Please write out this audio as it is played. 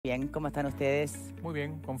Bien, ¿cómo están ustedes? Muy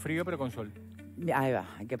bien, con frío pero con sol. Ahí va,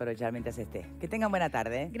 hay que aprovechar mientras esté. Que tengan buena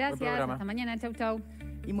tarde. Gracias, hasta mañana, chau chau.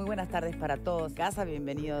 Y muy buenas tardes para todos. Casa,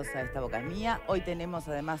 bienvenidos a Esta Boca es Mía. Hoy tenemos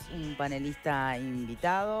además un panelista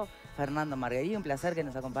invitado, Fernando Marguerí. Un placer que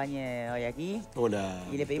nos acompañe hoy aquí. Hola.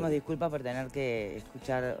 Y le pedimos disculpas por tener que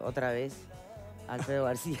escuchar otra vez a Alfredo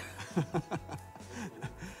García.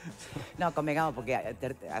 No, convengamos porque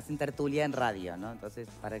hacen tertulia en radio, ¿no? Entonces,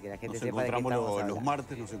 para que la gente sepa de qué estamos hablando. Los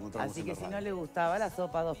martes nos encontramos. Así que si no le gustaba la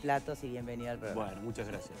sopa, 2 platos y bienvenido al programa. Bueno, muchas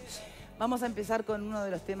gracias. Vamos a empezar con uno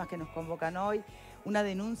de los temas que nos convocan hoy. Una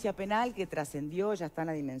denuncia penal que trascendió, ya está en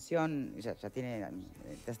la dimensión, ya tiene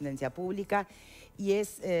trascendencia pública, y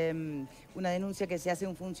es una denuncia que se hace a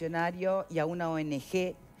un funcionario y a una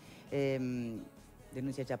ONG,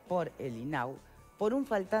 denuncia hecha por el INAU, por un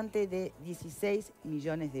faltante de 16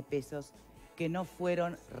 millones de pesos que no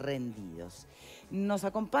fueron rendidos. Nos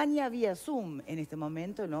acompaña vía Zoom en este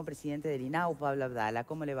momento el nuevo presidente del INAU, Pablo Abdala.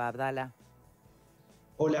 ¿Cómo le va, Abdala?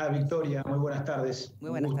 Hola, Victoria. Muy buenas tardes.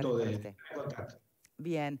 Muy buenas tardes. Un gusto de contacto.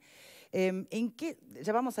 Bien. ¿En qué,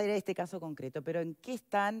 ya vamos a ir a este caso concreto, pero en qué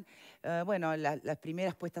están, bueno, las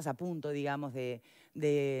primeras puestas a punto, digamos, de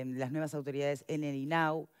las nuevas autoridades en el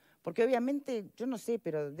INAU? Porque obviamente, yo no sé,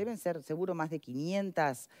 pero deben ser seguro más de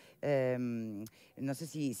 500, no sé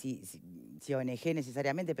si ONG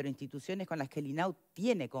necesariamente, pero instituciones con las que el INAU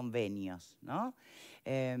tiene convenios, ¿no?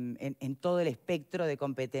 En todo el espectro de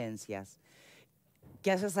competencias.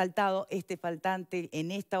 Que haya saltado este faltante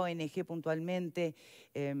en esta ONG puntualmente,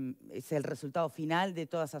 es el resultado final de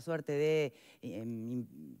toda esa suerte de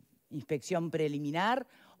inspección preliminar,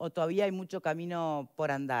 o todavía hay mucho camino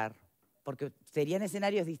por andar. Porque serían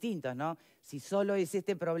escenarios distintos, ¿no? Si solo es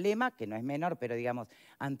este problema, que no es menor, pero digamos,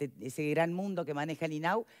 ante ese gran mundo que maneja el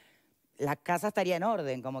INAU, la casa estaría en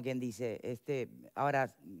orden, como quien dice.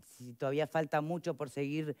 Ahora, si todavía falta mucho por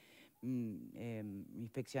seguir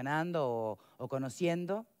inspeccionando o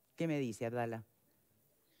conociendo, ¿qué me dice, Abdala?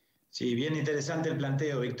 Sí, bien interesante el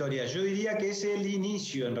planteo, Victoria. Yo diría que es el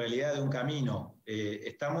inicio, en realidad, de un camino.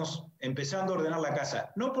 Estamos empezando a ordenar la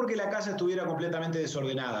casa. No porque la casa estuviera completamente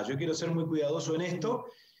desordenada. Yo quiero ser muy cuidadoso en esto,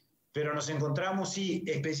 pero nos encontramos, sí,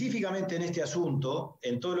 específicamente en este asunto,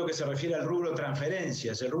 en todo lo que se refiere al rubro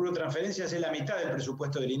transferencias. El rubro transferencias es la mitad del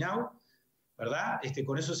presupuesto del INAU, ¿verdad?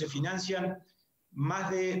 Con eso se financian más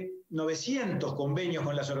de 900 convenios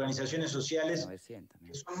con las organizaciones sociales, 900,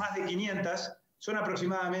 que son más de 500. Son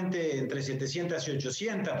aproximadamente entre 700 y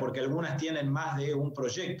 800, porque algunas tienen más de un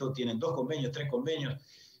proyecto, tienen 2 convenios, 3 convenios,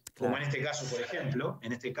 como en este caso, por ejemplo.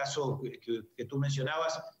 En este caso que tú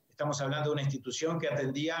mencionabas, estamos hablando de una institución que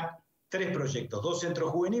atendía 3 proyectos, 2 centros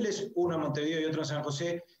juveniles, uno en Montevideo y otro en San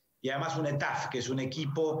José, y además un ETAF, que es un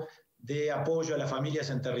equipo de apoyo a las familias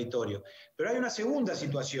en territorio. Pero hay una segunda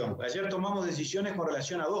situación. Ayer tomamos decisiones con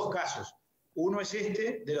relación a 2 casos. Uno es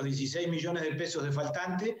de los 16 millones de pesos de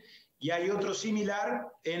faltante, y hay otro similar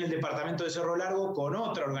en el departamento de Cerro Largo con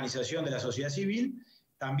otra organización de la sociedad civil,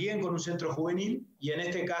 también con un centro juvenil, y en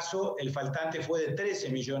este caso el faltante fue de 13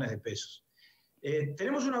 millones de pesos.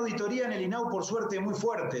 Tenemos una auditoría en el INAU, por suerte, muy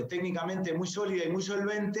fuerte, técnicamente muy sólida y muy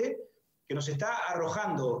solvente, que nos está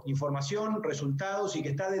arrojando información, resultados y que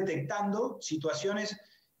está detectando situaciones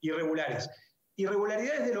irregulares.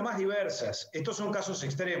 Irregularidades de lo más diversas. Estos son casos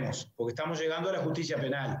extremos, porque estamos llegando a la justicia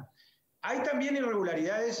penal. Hay también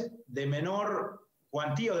irregularidades de menor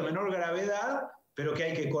cuantía o de menor gravedad, pero que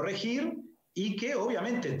hay que corregir y que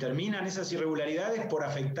obviamente terminan esas irregularidades por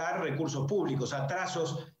afectar recursos públicos,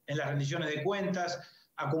 atrasos en las rendiciones de cuentas,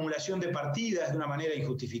 acumulación de partidas de una manera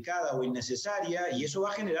injustificada o innecesaria, y eso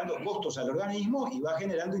va generando costos al organismo y va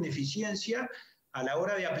generando ineficiencia a la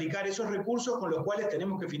hora de aplicar esos recursos con los cuales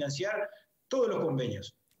tenemos que financiar todos los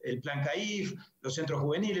convenios. El plan CAIF, los centros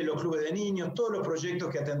juveniles, los clubes de niños, todos los proyectos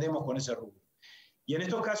que atendemos con ese rubro. Y en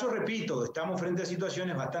estos casos, repito, estamos frente a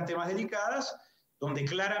situaciones bastante más delicadas, donde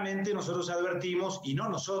claramente nosotros advertimos, y no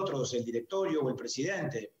nosotros, el directorio o el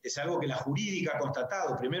presidente, es algo que la jurídica ha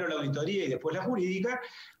constatado, primero la auditoría y después la jurídica,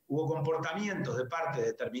 hubo comportamientos de parte de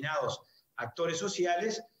determinados actores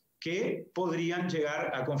sociales que podrían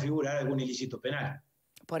llegar a configurar algún ilícito penal.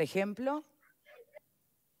 ¿Por ejemplo?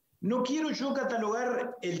 No quiero yo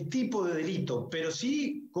catalogar el tipo de delito, pero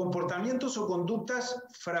sí comportamientos o conductas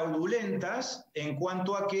fraudulentas en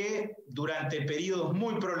cuanto a que durante periodos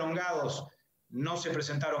muy prolongados no se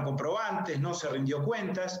presentaron comprobantes, no se rindió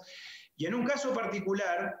cuentas, y en un caso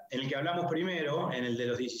particular, en el que hablamos primero, en el de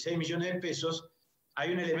los 16 millones de pesos,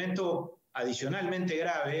 hay un elemento adicionalmente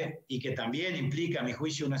grave y que también implica, a mi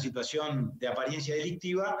juicio, una situación de apariencia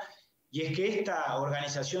delictiva, y es que esta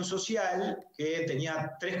organización social, que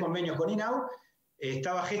tenía 3 convenios con INAU,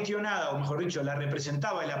 estaba gestionada, o mejor dicho, la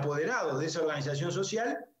representaba el apoderado de esa organización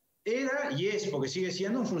social, era y es, porque sigue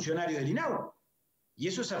siendo, un funcionario del INAU. Y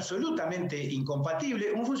eso es absolutamente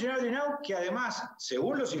incompatible. Un funcionario del INAU que además,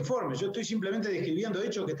 según los informes, yo estoy simplemente describiendo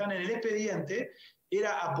hechos que están en el expediente,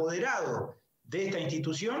 era apoderado de esta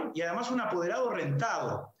institución y además un apoderado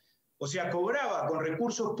rentado. O sea, cobraba con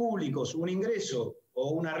recursos públicos un ingreso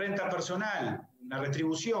o una renta personal, una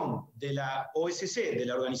retribución de la OSC, de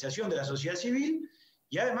la Organización de la Sociedad Civil,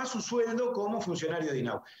 y además su sueldo como funcionario de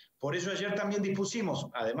INAU. Por eso ayer también dispusimos,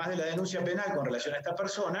 además de la denuncia penal con relación a esta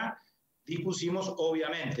persona, dispusimos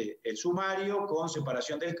obviamente el sumario con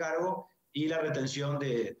separación del cargo y la retención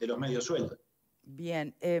de los medios sueldos.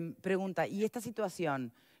 Bien, pregunta, ¿y esta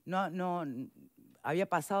situación no había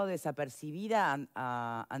pasado desapercibida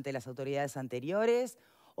ante las autoridades anteriores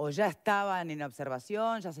o ya estaban en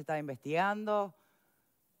observación, ya se estaba investigando?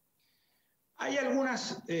 Hay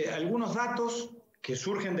algunos datos que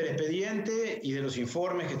surgen del expediente y de los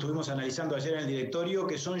informes que estuvimos analizando ayer en el directorio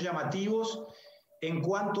que son llamativos en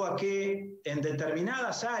cuanto a que en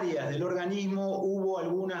determinadas áreas del organismo hubo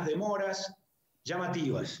algunas demoras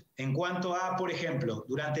llamativas. En cuanto a, por ejemplo,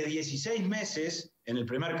 durante 16 meses, en el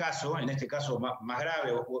primer caso, en este caso más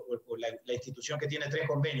grave, o la institución que tiene 3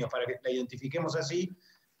 convenios, para que la identifiquemos así,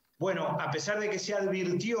 bueno, a pesar de que se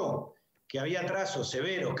advirtió que había atrasos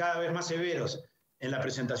severos, cada vez más severos, en la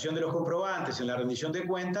presentación de los comprobantes, en la rendición de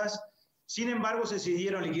cuentas, sin embargo se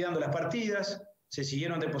siguieron liquidando las partidas, se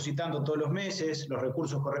siguieron depositando todos los meses los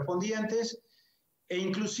recursos correspondientes, e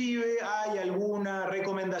inclusive hay alguna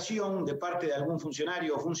recomendación de parte de algún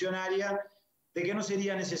funcionario o funcionaria de que no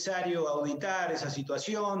sería necesario auditar esa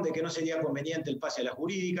situación, de que no sería conveniente el pase a la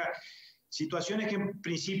jurídica, situaciones que en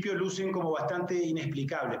principio lucen como bastante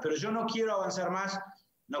inexplicables. Pero yo no quiero avanzar más,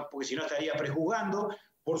 porque si no estaría prejuzgando.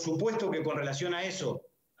 Por supuesto que con relación a eso,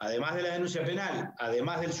 además de la denuncia penal,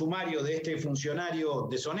 además del sumario de este funcionario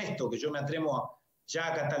deshonesto, que yo me atrevo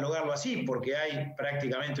ya a catalogarlo así, porque hay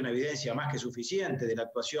prácticamente una evidencia más que suficiente de la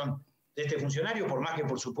actuación de este funcionario, por más que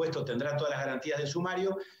por supuesto tendrá todas las garantías del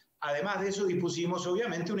sumario. Además de eso, dispusimos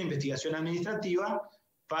obviamente una investigación administrativa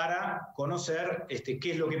para conocer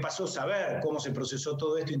qué es lo que pasó, saber cómo se procesó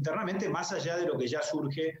todo esto internamente, más allá de lo que ya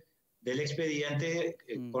surge del expediente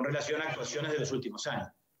con relación a actuaciones de los últimos años.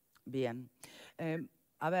 Bien.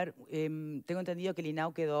 Tengo entendido que el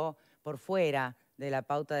INAU quedó por fuera de la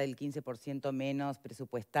pauta del 15% menos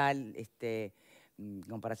presupuestal en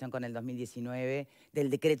comparación con el 2019 del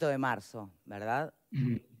decreto de marzo, ¿verdad?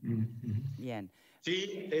 Bien.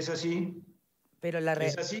 Sí, es así. Pero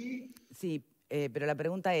 ¿Es así? Sí, pero la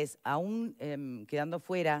pregunta es, aún quedando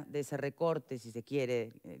fuera de ese recorte, si se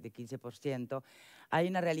quiere, de 15%, hay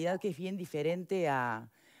una realidad que es bien diferente a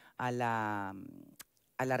la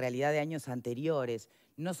realidad de años anteriores.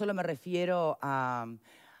 No solo me refiero a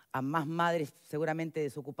más madres seguramente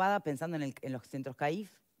desocupadas, pensando en los centros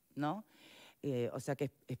CAIF, ¿no? O sea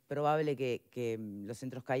que es probable que los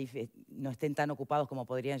centros CAIF no estén tan ocupados como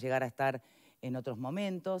podrían llegar a estar en otros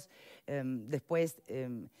momentos. Después,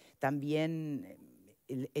 también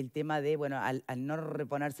el tema de, bueno, al no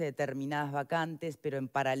reponerse determinadas vacantes, pero en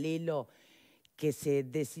paralelo que se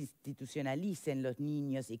desinstitucionalicen los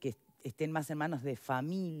niños y que estén más en manos de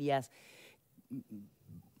familias.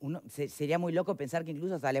 Sería muy loco pensar que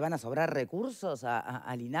incluso hasta le van a sobrar recursos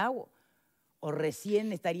al INAU, o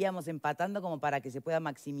recién estaríamos empatando como para que se pueda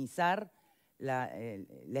maximizar la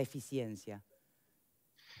eficiencia.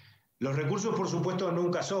 Los recursos, por supuesto,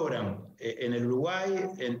 nunca sobran. En el Uruguay,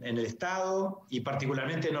 en el Estado, y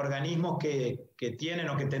particularmente en organismos que tienen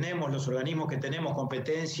o que tenemos, los organismos que tenemos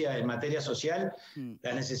competencia en materia social,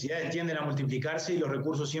 las necesidades tienden a multiplicarse y los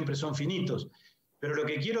recursos siempre son finitos. Pero lo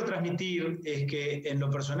que quiero transmitir es que en lo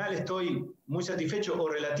personal estoy muy satisfecho o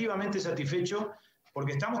relativamente satisfecho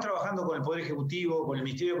porque estamos trabajando con el Poder Ejecutivo, con el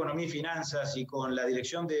Ministerio de Economía y Finanzas y con la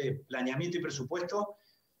Dirección de Planeamiento y Presupuesto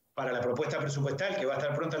para la propuesta presupuestal que va a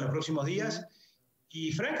estar pronta en los próximos días.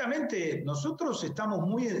 Y francamente, nosotros estamos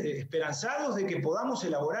muy esperanzados de que podamos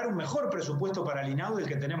elaborar un mejor presupuesto para el INAU del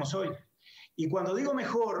que tenemos hoy. Y cuando digo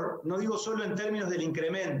mejor, no digo solo en términos del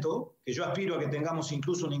incremento, que yo aspiro a que tengamos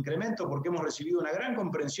incluso un incremento porque hemos recibido una gran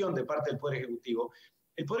comprensión de parte del Poder Ejecutivo.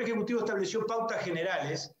 El Poder Ejecutivo estableció pautas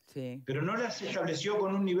generales, sí, pero no las estableció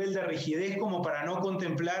con un nivel de rigidez como para no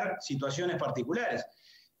contemplar situaciones particulares.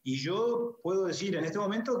 Y yo puedo decir en este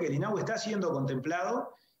momento que el INAU está siendo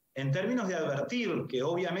contemplado en términos de advertir que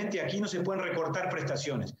obviamente aquí no se pueden recortar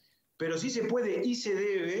prestaciones, pero sí se puede y se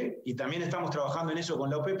debe, y también estamos trabajando en eso con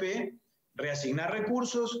la OPP, reasignar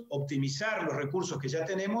recursos, optimizar los recursos que ya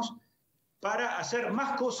tenemos para hacer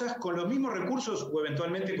más cosas con los mismos recursos o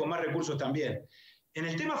eventualmente con más recursos también. En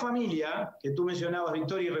el tema familia, que tú mencionabas,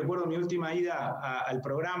 Victoria, y recuerdo mi última ida al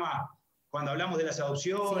programa cuando hablamos de las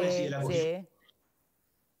adopciones y de la acogida,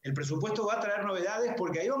 el presupuesto va a traer novedades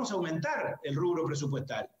porque ahí vamos a aumentar el rubro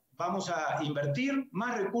presupuestal. Vamos a invertir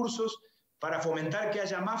más recursos para fomentar que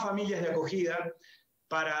haya más familias de acogida,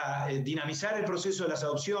 para dinamizar el proceso de las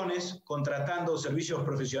adopciones, contratando servicios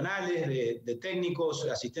profesionales de técnicos,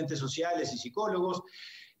 asistentes sociales y psicólogos.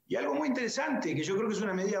 Y algo muy interesante, que yo creo que es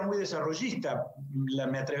una medida muy desarrollista,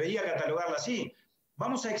 me atrevería a catalogarla así,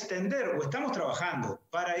 vamos a extender, o estamos trabajando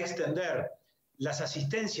para extender las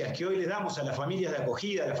asistencias que hoy le damos a las familias de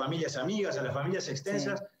acogida, a las familias amigas, a las familias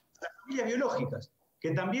extensas, a las familias biológicas,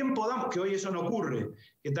 que también podamos, que hoy eso no ocurre,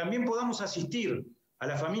 que también podamos asistir a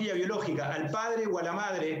la familia biológica, al padre o a la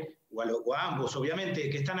madre, o a ambos, obviamente,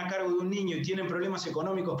 que están a cargo de un niño y tienen problemas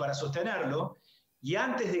económicos para sostenerlo, y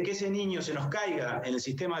antes de que ese niño se nos caiga en el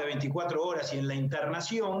sistema de 24 horas y en la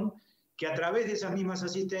internación, que a través de esas mismas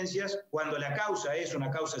asistencias, cuando la causa es una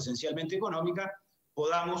causa esencialmente económica,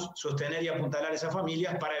 podamos sostener y apuntalar a esas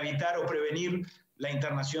familias para evitar o prevenir la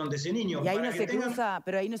internación de ese niño. Y ahí no se cruza,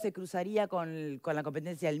 pero ahí no se cruzaría con la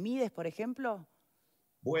competencia del MIDES, por ejemplo.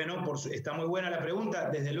 Bueno, está muy buena la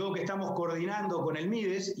pregunta. Desde luego que estamos coordinando con el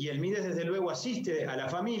MIDES y el MIDES desde luego asiste a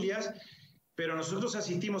las familias, pero nosotros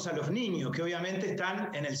asistimos a los niños que obviamente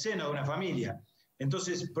están en el seno de una familia.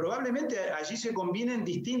 Entonces, probablemente allí se combinen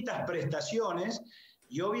distintas prestaciones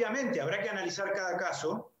y obviamente habrá que analizar cada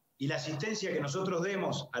caso. Y la asistencia que nosotros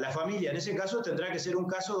demos a la familia, en ese caso, tendrá que ser un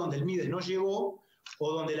caso donde el MIDES no llegó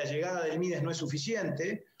o donde la llegada del MIDES no es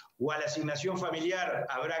suficiente, o a la asignación familiar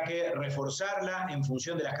habrá que reforzarla en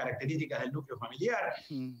función de las características del núcleo familiar.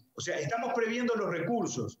 O sea, estamos previendo los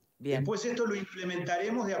recursos. Bien. Después esto lo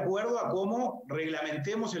implementaremos de acuerdo a cómo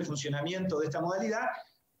reglamentemos el funcionamiento de esta modalidad.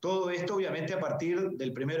 Todo esto, obviamente, a partir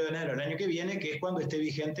del 1 de enero del año que viene, que es cuando esté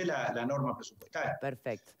vigente la norma presupuestaria.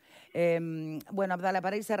 Perfecto. Bueno, Abdala,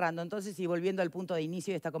 para ir cerrando, entonces, y volviendo al punto de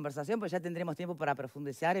inicio de esta conversación, pues ya tendremos tiempo para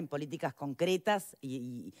profundizar en políticas concretas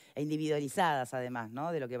e individualizadas, además,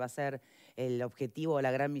 ¿no?, de lo que va a ser el objetivo o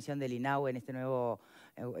la gran misión del INAU en este nuevo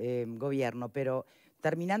gobierno. Pero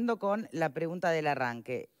terminando con la pregunta del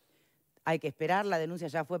arranque, hay que esperar, la denuncia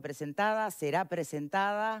ya fue presentada, será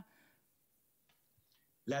presentada.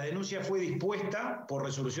 La denuncia fue dispuesta por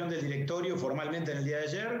resolución del directorio formalmente en el día de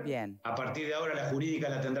ayer. Bien. A partir de ahora la jurídica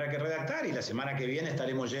la tendrá que redactar y la semana que viene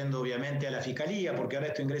estaremos yendo obviamente a la Fiscalía, porque ahora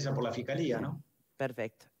esto ingresa por la Fiscalía, ¿no?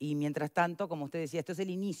 Perfecto. Y mientras tanto, como usted decía, esto es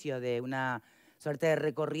el inicio de una suerte de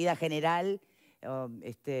recorrida general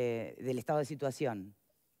del estado de situación.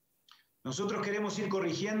 Nosotros queremos ir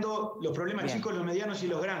corrigiendo los problemas chicos, los medianos y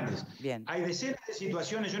los grandes. Bien. Hay decenas de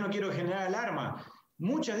situaciones, yo no quiero generar alarma.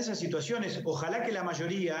 Muchas de esas situaciones, ojalá que la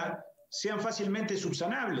mayoría sean fácilmente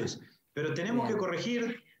subsanables, pero tenemos que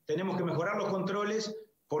corregir, tenemos que mejorar los controles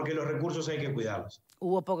porque los recursos hay que cuidarlos.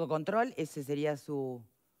 ¿Hubo poco control? ¿Ese sería su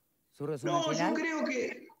resumen final? Yo creo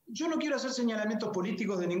que yo no quiero hacer señalamientos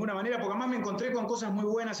políticos de ninguna manera, porque además me encontré con cosas muy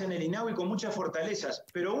buenas en el INAU y con muchas fortalezas,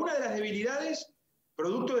 pero una de las debilidades,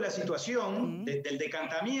 producto de la situación, del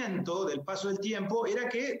decantamiento, del paso del tiempo, era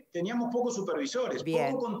que teníamos pocos supervisores,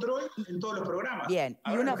 poco control en todos los programas. Bien,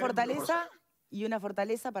 ¿y una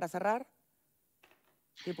fortaleza para cerrar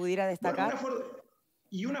que pudiera destacar? Bueno,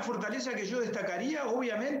 una fortaleza que yo destacaría,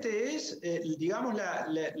 obviamente, es, digamos,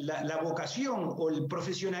 la vocación o el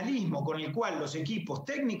profesionalismo con el cual los equipos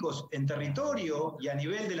técnicos en territorio y a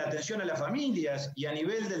nivel de la atención a las familias y a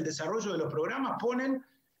nivel del desarrollo de los programas ponen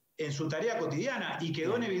en su tarea cotidiana, y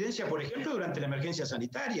quedó en evidencia, por ejemplo, durante la emergencia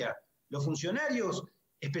sanitaria. Los funcionarios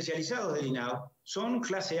especializados del INAU son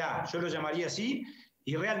clase A, yo lo llamaría así,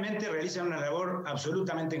 y realmente realizan una labor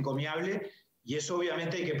absolutamente encomiable, y eso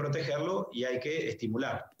obviamente hay que protegerlo y hay que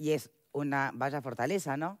estimular. Y es una vaya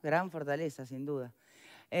fortaleza, ¿no? Gran fortaleza, sin duda.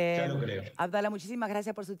 Ya lo creo. Abdala, muchísimas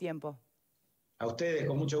gracias por su tiempo. A ustedes,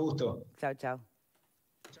 con mucho gusto. Chao, chao.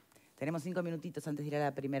 Tenemos 5 minutitos antes de ir a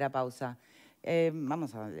la primera pausa.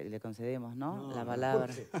 Le concedemos, ¿no? La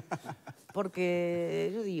palabra.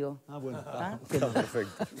 Porque yo digo. Bueno.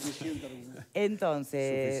 Perfecto.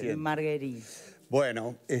 Entonces, Marguerite.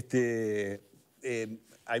 Bueno,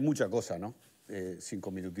 hay mucha cosa, ¿no?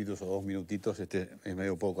 5 minutitos o 2 minutitos, es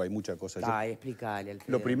medio poco, hay mucha cosa. Explícale,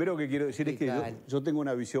 Alfredo. Lo primero que quiero decir es que yo tengo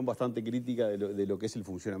una visión bastante crítica de lo que es el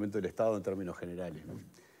funcionamiento del Estado en términos generales, ¿no?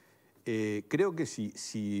 Creo que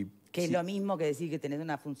que es lo mismo que decir que tenés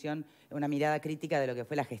una función, una mirada crítica de lo que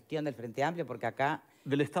fue la gestión del Frente Amplio, porque acá...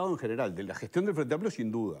 Del Estado en general, de la gestión del Frente Amplio sin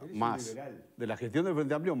duda, más. De la gestión del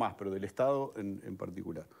Frente Amplio más, pero del Estado en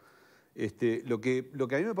particular. Lo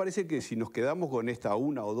que a mí me parece que si nos quedamos con esta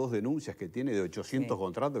una o dos denuncias que tiene, de 800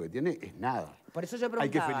 contratos que tiene, es nada. Por eso yo Hay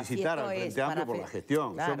que preguntaba felicitar al Frente Amplio por la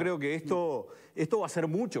gestión. Claro. Yo creo que esto va a ser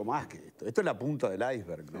mucho más que esto. Esto es la punta del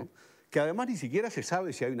iceberg, ¿no? Que además ni siquiera se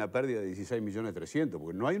sabe si hay una pérdida de 16.300.000,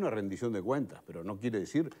 porque no hay una rendición de cuentas, pero no quiere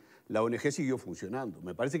decir, la ONG siguió funcionando.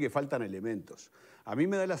 Me parece que faltan elementos. A mí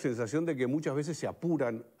me da la sensación de que muchas veces se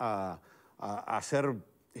apuran a hacer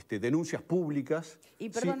denuncias públicas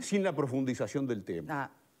sin la profundización del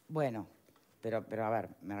tema. Bueno, pero a ver,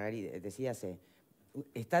 Margarita, decíase,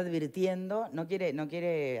 está advirtiendo, no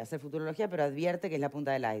quiere hacer futurología, pero advierte que es la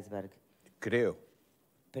punta del iceberg. Creo.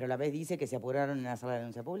 Pero a la vez dice que se apuraron en hacer la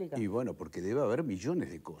denuncia pública. Y bueno, porque debe haber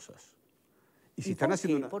millones de cosas. Y si ¿Y están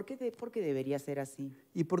haciendo ¿Por qué debería ser así?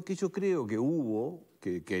 Y porque yo creo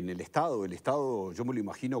que que en el Estado yo me lo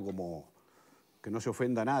imagino como, que no se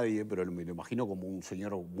ofenda a nadie, pero me lo imagino como un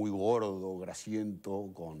señor muy gordo, grasiento,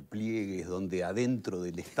 con pliegues, donde adentro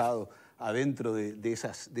del Estado, adentro de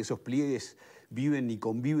esos pliegues viven y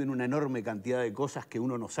conviven una enorme cantidad de cosas que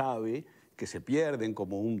uno no sabe, que se pierden,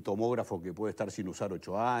 como un tomógrafo que puede estar sin usar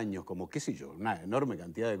 8 años, como qué sé yo, una enorme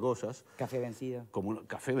cantidad de cosas. Café vencido. Como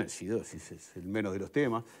café vencido, si es el menos de los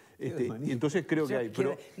temas. Y entonces creo que hay...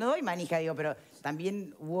 Pero, no doy manija, digo, pero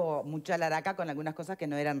también hubo mucha laraca con algunas cosas que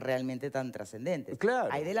no eran realmente tan trascendentes. Claro.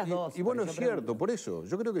 Hay de las dos. Y bueno, es cierto, por eso.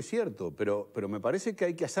 Yo creo que es cierto, pero me parece que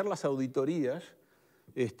hay que hacer las auditorías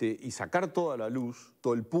y sacar toda la luz,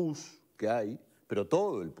 todo el pus que hay, pero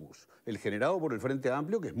todo el pus. El generado por el Frente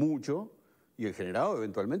Amplio, que es mucho, y el generado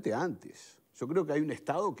eventualmente antes. Yo creo que hay un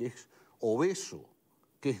Estado que es obeso,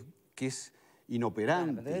 que es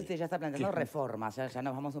inoperante. Claro, entonces usted ya está planteando reformas, ya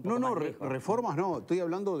nos vamos un poco No, más lejos. reformas no. Estoy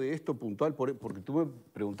hablando de esto puntual porque tú me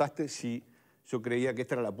preguntaste si yo creía que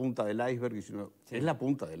esta era la punta del iceberg. Y si no, es la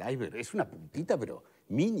punta del iceberg. Es una puntita, pero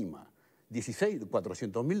mínima.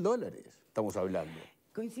 400.000 dólares estamos hablando.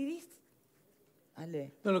 ¿Coincidís,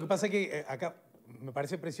 Ale? No, lo que pasa es que acá me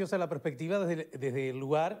parece preciosa la perspectiva desde el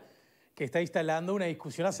lugar que está instalando una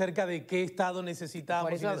discusión acerca de qué Estado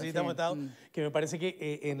necesitamos, si necesitamos Estado, que me parece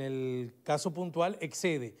que en el caso puntual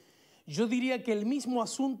excede. Yo diría que el mismo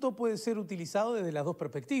asunto puede ser utilizado desde las dos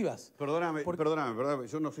perspectivas. Perdóname,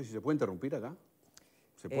 yo no sé si se puede interrumpir acá.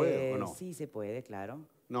 ¿Se puede o no? Sí, se puede, claro.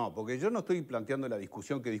 No, porque yo no estoy planteando la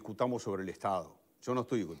discusión que discutamos sobre el Estado. Yo no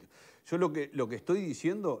estoy discutiendo. Yo lo que estoy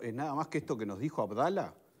diciendo es nada más que esto que nos dijo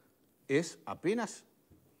Abdala es apenas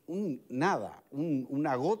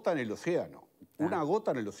una gota en el océano. Una gota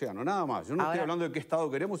en el océano, nada más. Yo no estoy hablando de qué Estado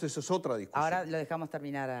queremos, eso es otra discusión. Ahora lo dejamos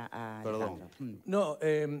terminar a Perdón. No,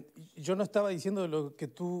 yo no estaba diciendo lo que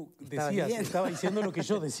tú decías, estaba diciendo lo que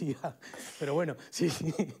yo decía. Pero bueno,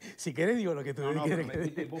 si querés digo lo que tú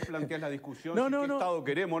querés. Vos planteás la discusión qué Estado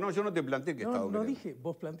queremos. No, yo no te planteé qué Estado queremos. No dije,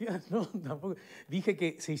 vos planteás, no, tampoco. Dije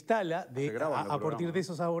que se instala a partir de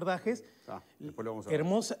esos abordajes después lo vamos a ver.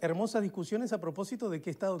 hermosas discusiones a propósito de qué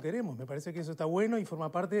Estado queremos. Me parece que eso está bueno y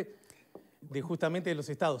forma parte de justamente de los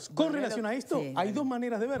Estados. Con relación a esto, hay dos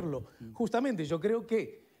maneras de verlo. Justamente, yo creo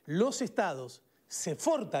que los Estados se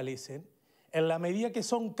fortalecen en la medida que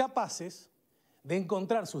son capaces de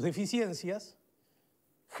encontrar sus deficiencias,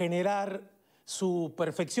 generar su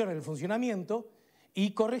perfección en el funcionamiento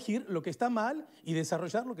y corregir lo que está mal y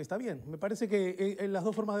desarrollar lo que está bien. Me parece que es las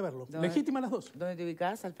dos formas de verlo. Legítimas las dos. ¿Dónde te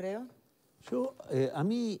ubicás, Alfredo? A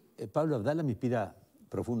mí, Pablo Abdala me inspira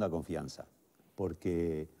profunda confianza,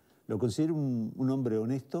 porque lo considero un hombre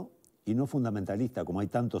honesto y no fundamentalista, como hay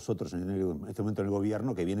tantos otros en este momento en el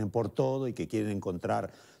gobierno que vienen por todo y que quieren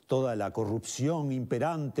encontrar toda la corrupción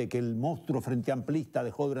imperante que el monstruo frente amplista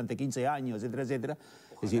dejó durante 15 años, etcétera, etcétera.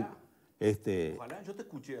 Ojalá. Es decir, ojalá, yo te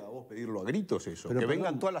escuché a vos pedirlo a gritos eso, pero que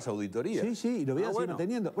vengan todas las auditorías. Sí, y lo voy a seguir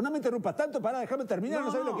manteniendo. No me interrumpas tanto, pará, déjame terminar,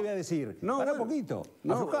 no sabes lo que voy a decir. Pará un poquito.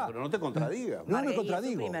 No, pero no te contradigas. No me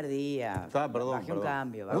contradigo. Es el primer día. Perdón. Un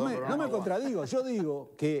cambio. No me contradigo, yo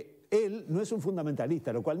digo que él no es un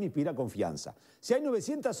fundamentalista, lo cual me inspira confianza. Si hay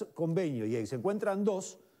 900 convenios y se encuentran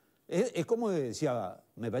 2, es como decía,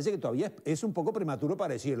 me parece que todavía es un poco prematuro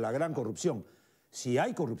para decir la gran corrupción. Si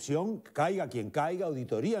hay corrupción, caiga quien caiga,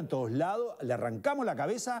 auditoría en todos lados, le arrancamos la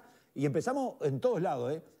cabeza y empezamos en todos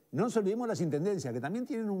lados. No nos olvidemos las intendencias, que también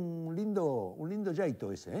tienen un lindo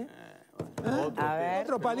yeito ese.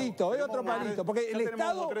 Otro palito, porque el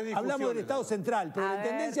Estado, hablamos del Estado central, pero de la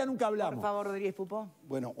Intendencia nunca hablamos. Por favor, Rodríguez Pupo.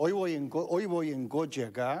 Bueno, hoy voy en coche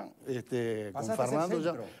acá, con Fernando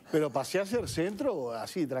ya, pero pasé a hacer centro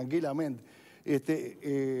así, tranquilamente.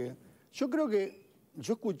 Yo creo que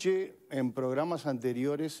yo escuché en programas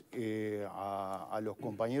anteriores a los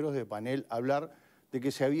compañeros de panel hablar de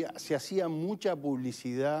que se hacía mucha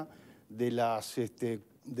publicidad de las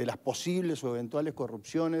de las posibles o eventuales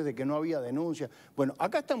corrupciones, de que no había denuncia. Bueno,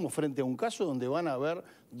 acá estamos frente a un caso donde van a haber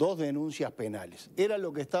 2 denuncias penales. Era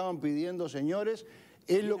lo que estaban pidiendo, señores,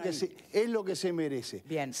 es lo que se merece.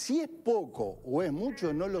 Bien. Si es poco o es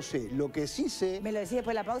mucho, no lo sé. Lo que sí sé... ¿Me lo decís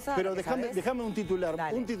después de la pausa? Pero déjame un titular,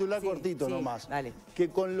 Dale. Cortito nomás. Dale. Que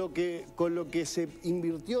con lo que se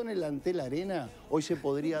invirtió en el Antel Arena, hoy se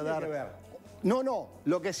podría dar... No,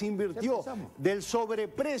 lo que se invirtió del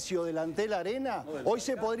sobreprecio del Antel Arena, hoy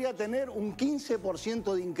se podría tener un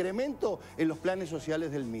 15% de incremento en los planes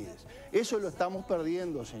sociales del MIDES. Eso lo estamos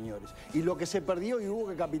perdiendo, señores. Y lo que se perdió y hubo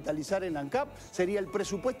que capitalizar en ANCAP sería el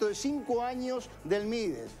presupuesto de 5 años del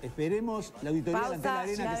MIDES. Esperemos la auditoría del Antel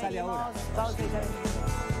Arena que sale ahora. Pausa y ya venimos.